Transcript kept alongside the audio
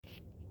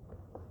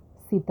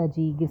Sita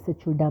ji gives a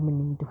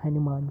chudamani to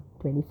Hanuman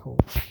 24.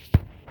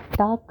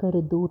 Ta kar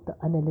doot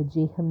anal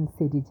jeham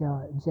sirija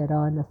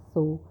jarana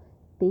so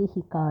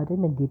tehi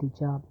karan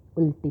girija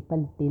ulte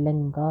palte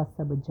langa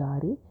sab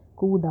jare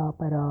kuda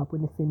para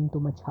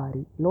punisintu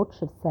machari. Lord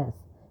Shiv says,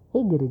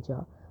 Hey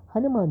Girija,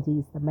 Hanumanji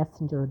is the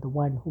messenger of the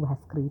one who has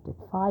created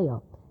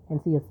fire,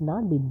 and he has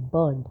not been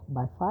burned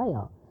by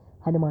fire.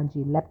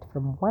 Hanumanji leapt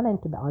from one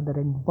end to the other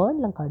and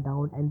burned Lanka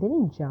down, and then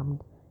he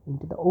jumped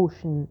into the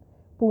ocean.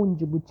 Poonj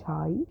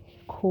buchai,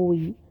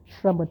 khoi,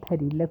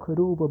 Shramadhari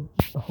lakhuruba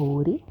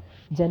bhori,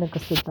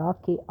 Janakasuta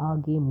ke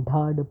agem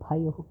dhad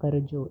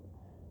bhayahu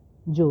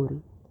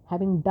jori.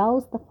 Having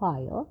doused the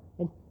fire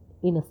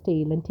in a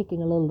stale and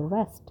taking a little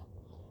rest,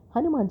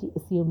 Hanumanji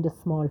assumed a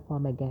small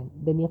form again.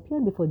 Then he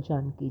appeared before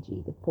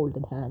Janaki-ji with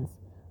folded hands.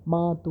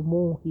 Ma tu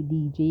mohi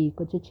dije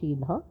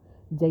kachachinha,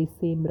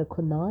 jaise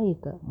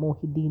mrakhunaik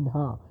mohi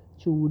dinha,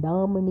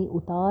 chudamani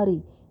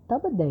utari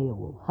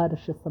tabadayavu,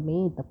 harsha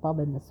sameta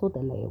pavana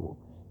sutalayavu.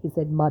 He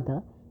said,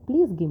 Mother,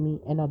 please give me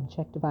an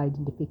object of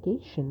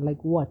identification like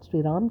what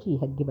Sri Ramji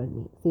had given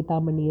me.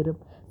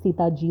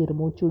 Sitaji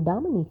removed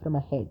chudamani from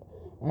her head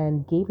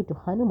and gave it to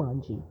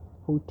Hanumanji,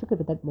 who took it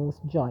with utmost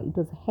joy. It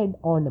was a head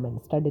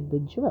ornament studded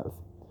with jewels.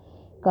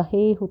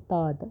 Kahe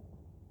hutad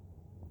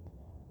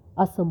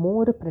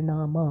asamor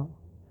pranama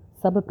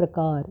sab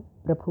prakar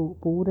prabhu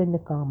puran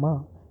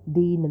kama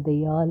deen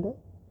dayal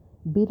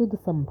birud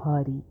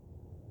sambhari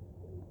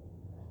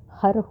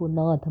harahu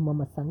nath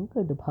mama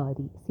sankad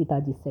bhari.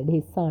 Sitaji said,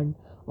 Hey son,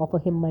 offer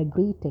him my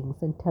greetings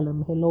and tell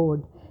him, Hey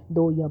Lord,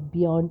 though you're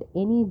beyond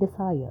any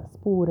desires,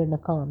 Purana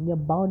Kam, you're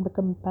bound by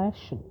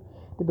compassion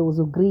to those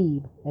who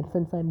grieve, and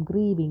since I'm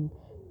grieving,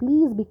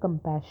 please be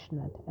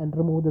compassionate and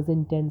remove this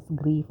intense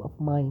grief of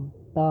mine.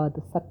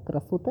 Tad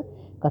sakrasut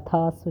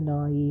katha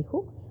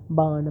sunayeho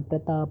bana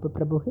pratap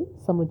prabhuhi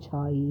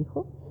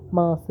samuchayeho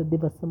mas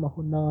divas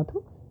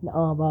mahunadhu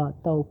naava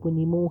tau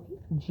punimohi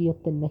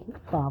jiyat nahi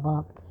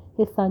pava.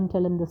 His son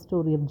tell him the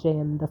story of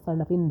Jayan, the son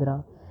of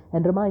Indra,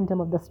 and remind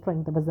him of the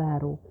strength of his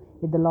arrow.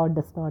 If the Lord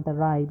does not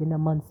arrive in a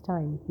month's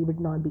time, he would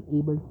not be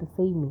able to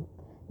save me.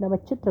 Now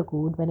at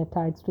Chitrakoot, when a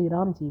tired Sri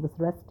Ramji was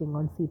resting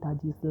on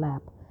Sitaji's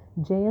lap,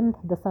 Jayant,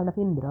 the son of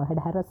Indra, had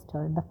harassed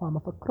her in the form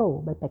of a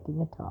crow by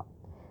pecking at her.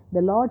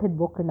 The Lord had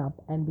woken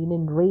up and been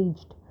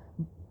enraged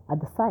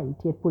at the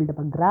sight. He had pulled up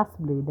a grass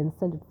blade and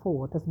sent it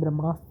forth as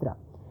Brahmastra.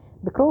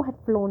 The crow had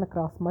flown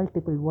across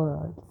multiple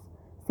worlds,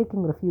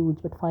 seeking refuge,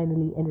 but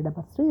finally ended up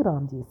at Sri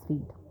Ramji's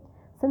feet.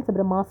 Since the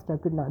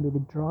Brahmastra could not be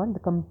withdrawn, the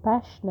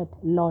compassionate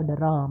Lord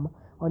Ram,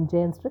 on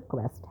Jayant's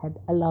request, had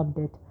allowed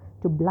it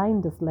to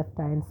blind his left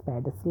eye and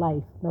spared his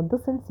life. Now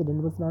this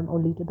incident was known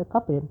only to the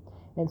couple,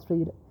 and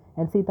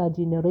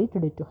Sitaji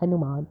narrated it to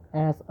Hanuman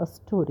as a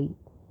story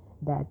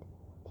that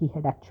he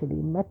had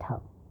actually met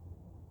her.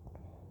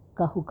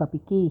 Kahu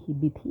kapikehi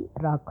bithi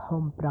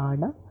rakham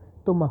prana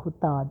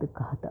tumahutad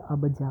kahta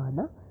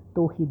abjana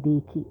tohi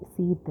dekhi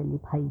seetali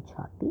bhai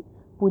chati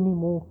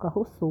punimo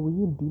kaho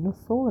soi dino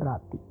so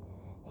rati.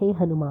 Hey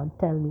Hanuman,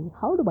 tell me,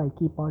 how do I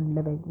keep on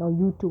living? Now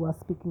you two are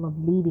speaking of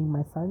leaving,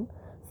 my son.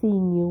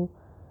 Seeing you,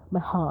 my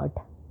heart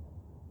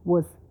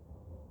was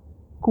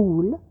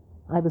cool.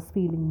 I was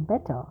feeling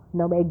better.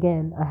 Now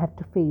again I have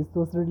to face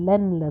those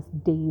relentless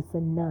days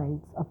and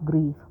nights of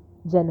grief.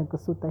 Janaka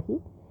sutahi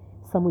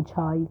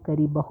samuchai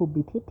kari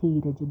bahubiti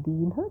theeraj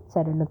deenha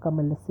charana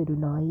kamala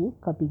sirunayi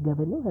kapi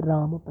gavanu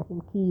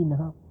ramapahim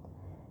keenha.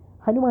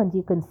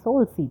 Hanumanji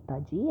consoled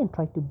Sita ji and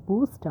tried to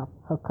boost up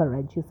her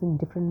courage using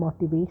different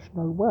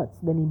motivational words.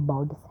 Then he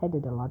bowed his head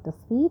at the lotus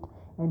feet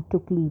and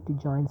took leave to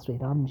join Sri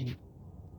Ramji.